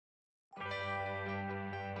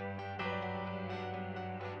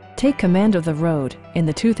Take command of the road in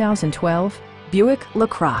the 2012 Buick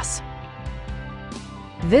LaCrosse.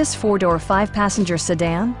 This four-door, five-passenger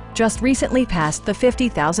sedan just recently passed the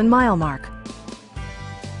 50,000-mile mark.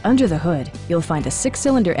 Under the hood, you'll find a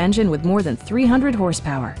six-cylinder engine with more than 300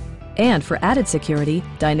 horsepower. And for added security,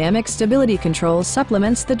 dynamic stability control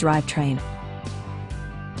supplements the drivetrain.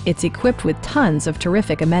 It's equipped with tons of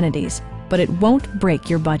terrific amenities, but it won't break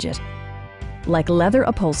your budget. Like leather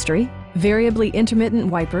upholstery, variably intermittent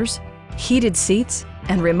wipers, heated seats,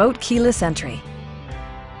 and remote keyless entry.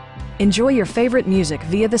 Enjoy your favorite music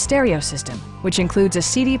via the stereo system, which includes a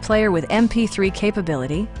CD player with MP3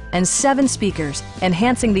 capability and 7 speakers,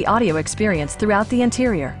 enhancing the audio experience throughout the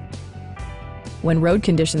interior. When road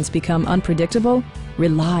conditions become unpredictable,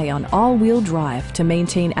 rely on all-wheel drive to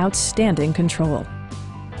maintain outstanding control.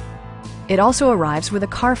 It also arrives with a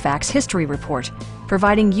Carfax history report,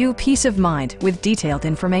 providing you peace of mind with detailed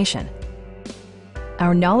information.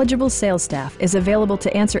 Our knowledgeable sales staff is available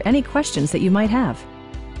to answer any questions that you might have.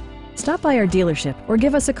 Stop by our dealership or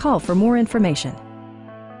give us a call for more information.